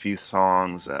Virginia on a few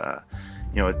songs.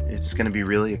 It's going to be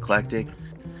really eclectic.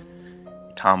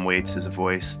 Tom Waits is a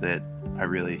voice that I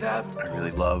really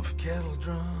love.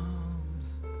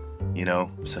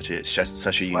 Such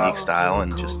a unique style,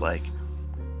 and just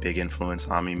big influence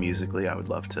on me musically. I would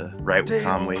love to write with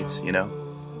Tom Waits,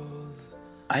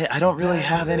 I don't really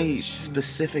have any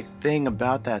specific thing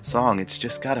about that song. It's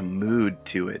just got a mood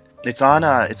to it. It's on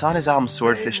his album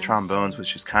Swordfish Trombones,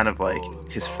 which is kind of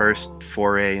his first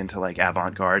foray into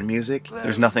avant-garde music.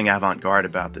 There's nothing avant-garde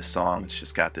about this song. It's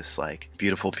just got this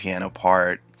beautiful piano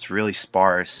part. It's really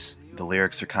sparse. The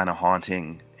lyrics are kind of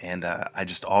haunting, and I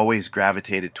just always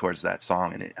gravitated towards that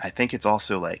song. And I think it's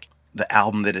also the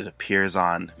album that it appears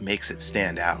on makes it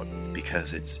stand out,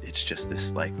 because it's just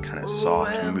this kind of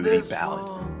soft, moody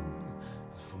ballad.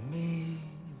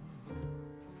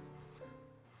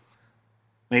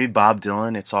 Maybe Bob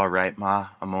Dylan, It's All Right, Ma,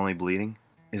 I'm Only Bleeding.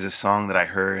 is a song that I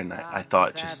heard and I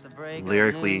thought just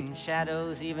lyrically,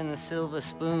 shadows, even the silver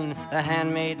spoon, the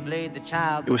handmade blade, the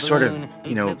child. It was sort of,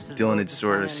 Dylan had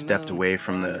sort of stepped away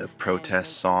from the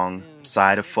protest song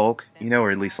side of folk,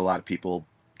 or at least a lot of people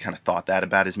kind of thought that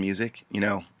about his music,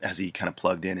 as he kind of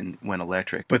plugged in and went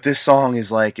electric. But this song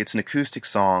is like, it's an acoustic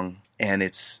song, and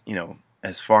it's,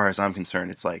 as far as I'm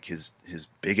concerned, it's like his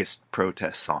biggest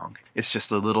protest song. It's just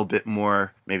a little bit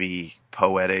more maybe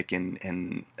poetic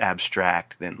and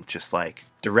abstract than just like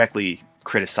directly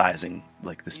criticizing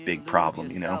like this big problem,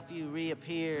 You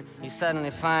reappear, you suddenly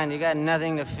find you got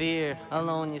nothing to fear.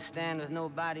 Alone you stand with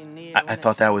nobody near. I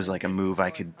thought that was like a move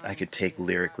I could take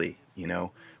lyrically,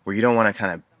 where you don't want to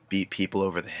kind of beat people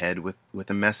over the head with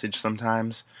a message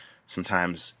sometimes.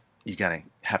 Sometimes you gotta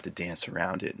have to dance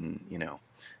around it and,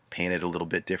 paint it a little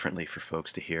bit differently for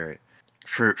folks to hear it.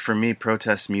 For me,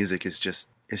 protest music is just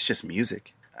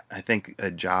music. I think a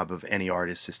job of any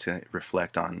artist is to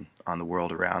reflect on the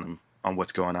world around them, on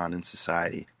what's going on in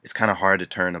society. It's kind of hard to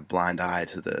turn a blind eye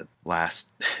to the last,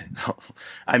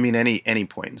 any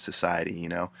point in society,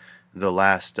 The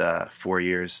last 4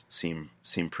 years seem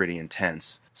pretty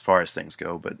intense as far as things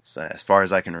go, but as far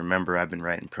as I can remember, I've been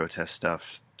writing protest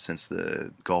stuff since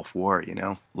the Gulf War,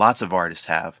 Lots of artists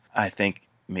have. I think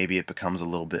maybe it becomes a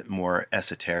little bit more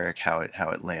esoteric how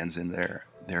it lands in their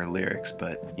lyrics,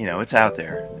 but it's out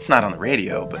there. It's not on the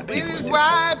radio, but people with his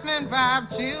wife and 5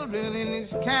 children in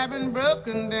his cabin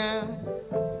broken down.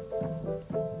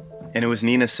 And it was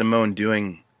Nina Simone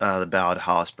doing the ballad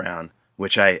Hollis Brown,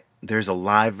 which there's a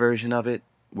live version of it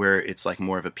where it's like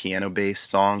more of a piano-based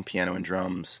song, piano and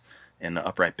drums and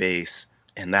upright bass,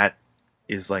 and that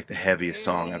is like the heaviest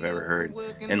song I've ever heard.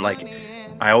 And like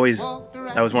that was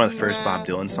one of the first Bob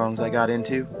Dylan songs I got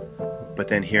into, but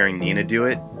then hearing Nina do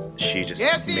it, she just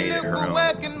made it her own.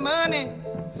 Working money,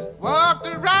 walked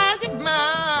a ragged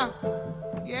mile.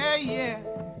 Yeah.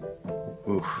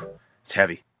 Oof, it's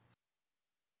heavy.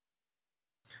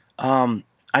 I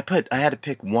had to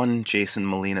pick one Jason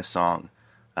Molina song.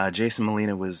 Jason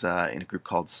Molina was in a group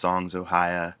called Songs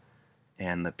Ohio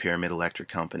and the Pyramid Electric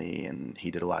Company, and he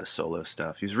did a lot of solo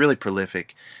stuff. He was really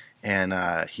prolific,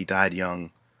 and he died young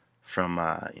from,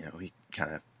 he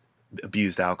kind of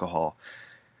abused alcohol.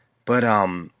 But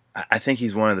I think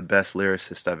he's one of the best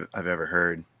lyricists I've ever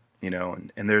heard,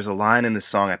 and there's a line in this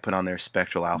song I put on there,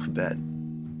 Spectral Alphabet.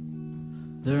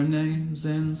 Their names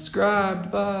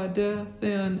inscribed by death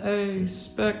in a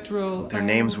spectral Their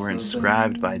names were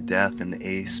inscribed by death in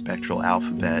a spectral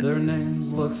alphabet. Their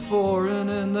names look foreign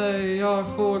and they are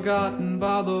forgotten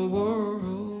by the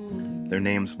world. Their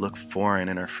names look foreign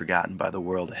and are forgotten by the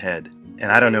world ahead.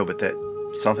 And I don't know, but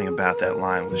something about that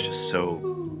line was just so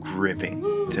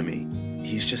gripping to me.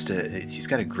 He's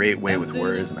got a great way with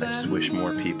words, and I just wish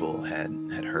more people had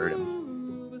heard him.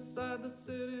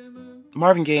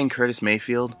 Marvin Gaye and Curtis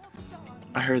Mayfield,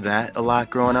 I heard that a lot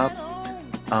growing up.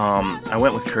 I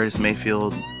went with Curtis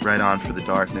Mayfield, Right On for the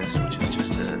Darkness, which is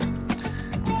just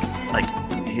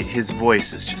his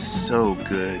voice is just so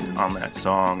good on that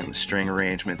song, and the string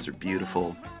arrangements are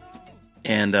beautiful.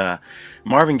 And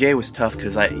Marvin Gaye was tough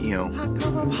because I kind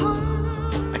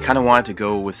of wanted to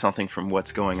go with something from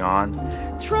What's Going On,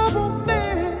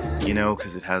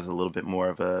 because it has a little bit more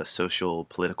of a social,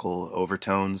 political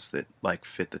overtones that like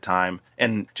fit the time.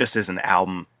 And just as an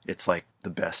album, it's like the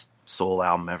best soul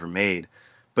album ever made.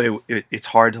 But it's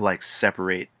hard to like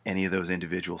separate any of those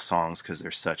individual songs because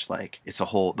they're such like the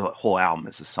whole album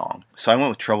is a song. So I went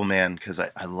with Trouble Man because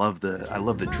I love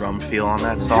the drum feel on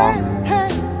that song.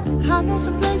 I know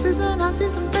some places and I see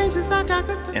some faces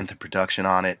and the production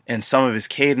on it, and some of his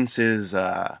cadences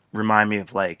remind me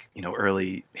of like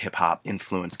early hip hop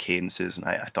influenced cadences, and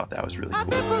I thought that was really cool.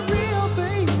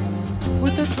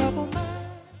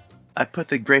 I put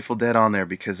the Grateful Dead on there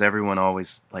because everyone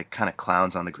always like kind of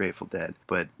clowns on the Grateful Dead,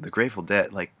 but the Grateful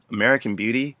Dead, like American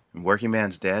Beauty and Working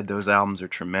Man's Dead, those albums are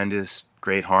tremendous,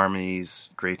 great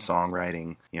harmonies, great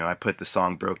songwriting. I put the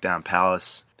song Broke Down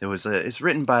Palace. It's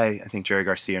written by I think Jerry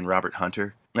Garcia and Robert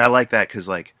Hunter, and I like that because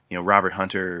Robert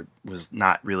Hunter was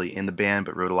not really in the band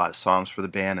but wrote a lot of songs for the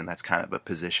band, and that's kind of a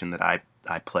position that I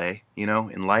play,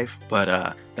 in life.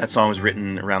 But that song was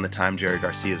written around the time Jerry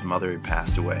Garcia's mother had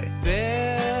passed away.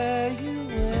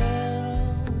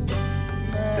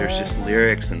 There's just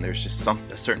lyrics and there's just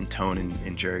a certain tone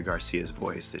in Jerry Garcia's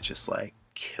voice that just like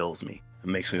kills me. It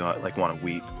makes me want to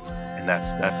weep, and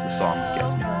that's the song that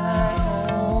gets me.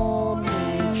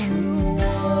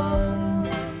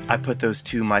 I put those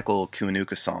two Michael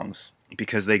Kiwanuka songs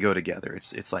because they go together.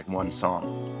 It's like one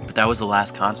song. But that was the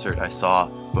last concert I saw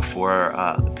before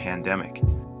the pandemic.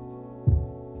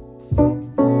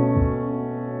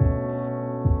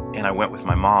 and I went with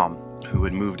my mom, who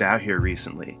had moved out here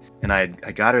recently. And I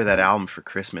got her that album for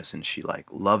Christmas, and she like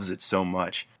loves it so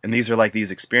much. And these are like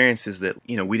these experiences that,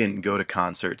 you know, we didn't go to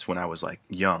concerts when I was like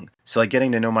young. So like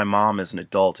getting to know my mom as an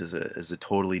adult is a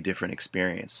totally different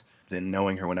experience than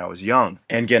knowing her when I was young.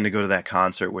 And getting to go to that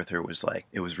concert with her was like,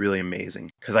 it was really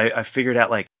amazing. Because I figured out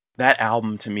like that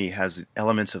album to me has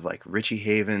elements of like Richie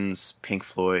Havens, Pink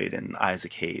Floyd, and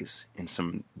Isaac Hayes in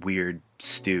some weird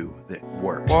stew that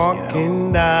works.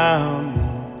 Walking down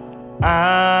the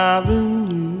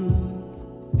avenue.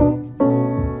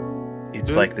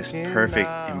 It's like this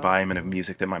perfect embodiment of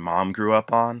music that my mom grew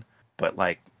up on, but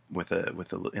like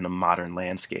in a modern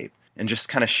landscape. And just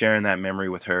kind of sharing that memory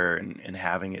with her and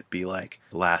having it be like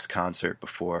the last concert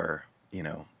before, you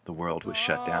know, the world was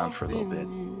shut down for a little bit.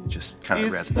 It just kind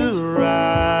of resonates. It's the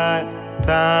right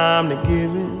time to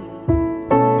give it,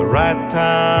 the right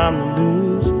time to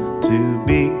lose, to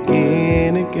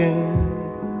begin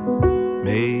again,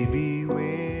 maybe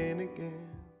win again.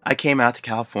 I came out to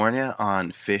California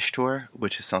on Phish tour,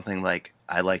 which is something like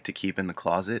I like to keep in the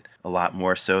closet a lot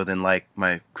more so than like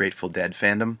my Grateful Dead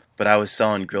fandom. But I was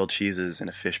selling grilled cheeses in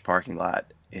a Phish parking lot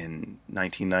in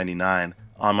 1999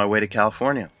 on my way to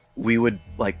California. We would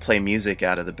like play music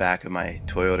out of the back of my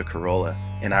Toyota Corolla,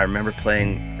 and I remember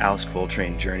playing Alice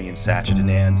Coltrane, Journey and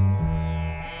Satchidanand.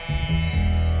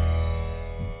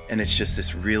 And it's just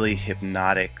this really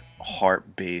hypnotic,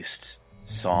 heart-based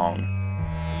song.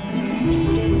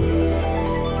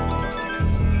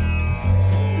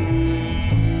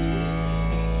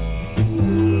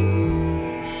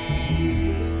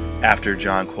 After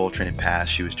John Coltrane had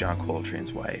passed, she was John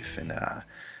Coltrane's wife, and I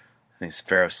think it's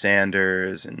Pharoah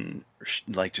Sanders and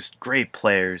like just great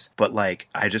players. But like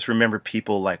I just remember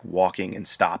people like walking and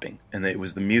stopping, and it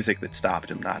was the music that stopped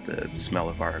them, not the smell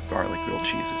of our garlic grilled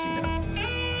cheeses, you know.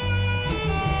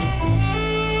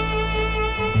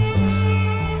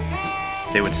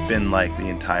 They would spend like the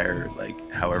entire,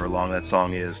 like however long that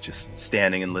song is, just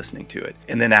standing and listening to it.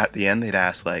 And then at the end they'd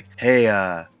ask like, hey,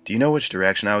 do you know which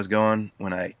direction I was going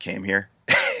when I came here?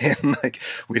 And like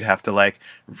we'd have to like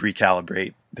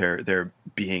recalibrate their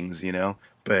beings, you know.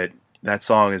 But that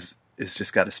song is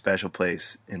just got a special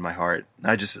place in my heart. And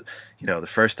I just, you know, the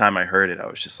first time I heard it, I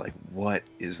was just like, what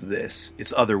is this?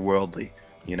 It's otherworldly,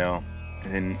 you know.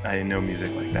 And I didn't know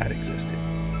music like that existed.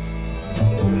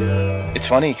 It's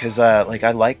funny because like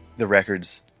I like the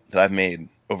records that I've made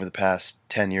over the past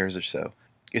 10 years or so.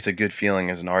 It's a good feeling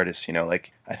as an artist, you know,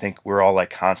 like I think we're all like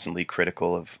constantly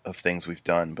critical of things we've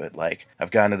done, but like I've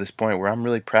gotten to this point where I'm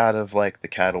really proud of like the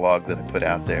catalog that I put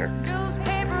out there.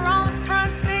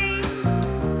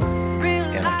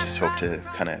 And I just hope to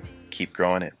kind of keep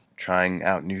growing it, trying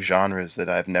out new genres that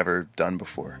I've never done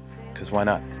before, because why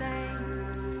not?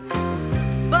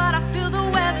 But I feel the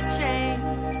weather change.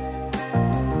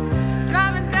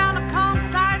 Driving down a calm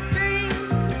side street,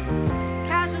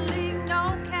 casually,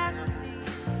 no casualty.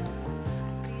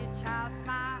 I see a child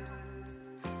smile,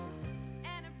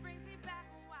 and it brings me back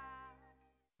a while.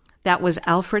 That was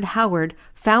Alfred Howard,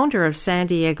 founder of San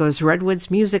Diego's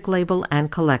Redwoods music label and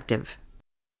collective.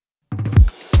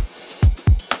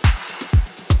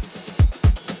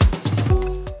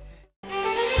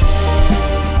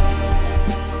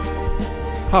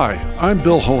 Hi, I'm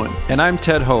Bill Hohen. And I'm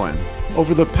Ted Hohen.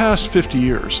 Over the past 50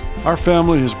 years, our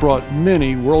family has brought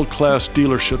many world-class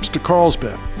dealerships to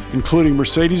Carlsbad, including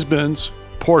Mercedes-Benz,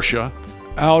 Porsche,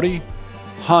 Audi,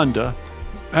 Honda,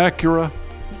 Acura,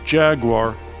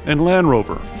 Jaguar, and Land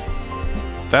Rover.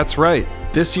 That's right.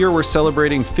 This year we're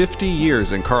celebrating 50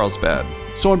 years in Carlsbad.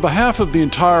 So on behalf of the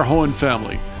entire Hohen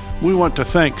family, we want to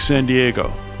thank San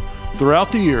Diego.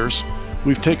 Throughout the years,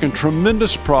 we've taken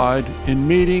tremendous pride in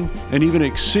meeting and even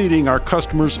exceeding our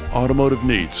customers' automotive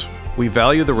needs. We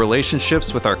value the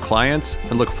relationships with our clients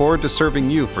and look forward to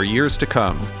serving you for years to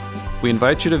come. We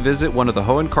invite you to visit one of the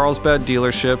Hohen Carlsbad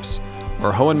dealerships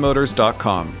or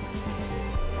hohenmotors.com.